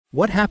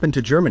What happened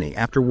to Germany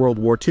after World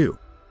War II?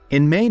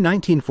 In May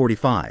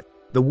 1945,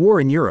 the war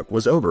in Europe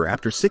was over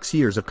after 6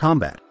 years of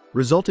combat,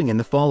 resulting in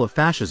the fall of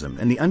fascism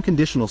and the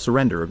unconditional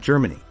surrender of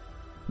Germany.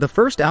 The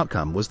first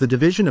outcome was the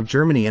division of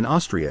Germany and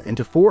Austria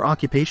into 4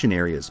 occupation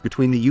areas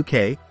between the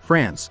UK,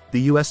 France,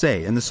 the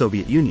USA and the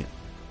Soviet Union.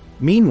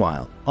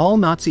 Meanwhile, all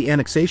Nazi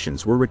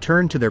annexations were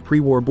returned to their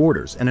pre-war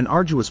borders and an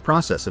arduous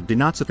process of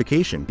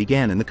de-Nazification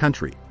began in the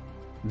country.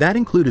 That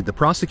included the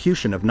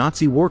prosecution of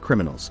Nazi war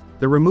criminals,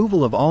 the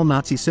removal of all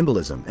Nazi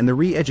symbolism and the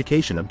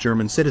re-education of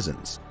German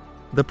citizens.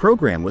 The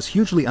program was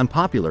hugely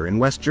unpopular in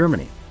West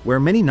Germany, where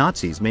many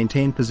Nazis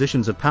maintained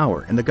positions of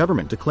power and the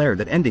government declared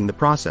that ending the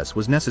process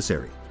was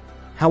necessary.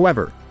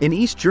 However, in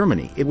East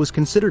Germany it was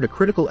considered a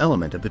critical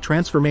element of the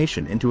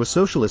transformation into a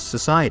socialist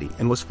society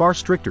and was far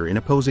stricter in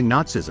opposing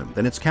Nazism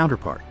than its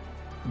counterpart.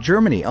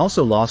 Germany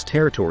also lost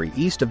territory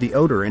east of the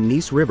Oder and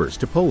Neisse rivers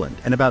to Poland,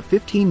 and about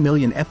 15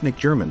 million ethnic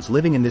Germans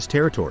living in this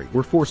territory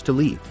were forced to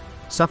leave,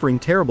 suffering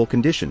terrible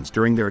conditions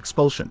during their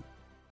expulsion.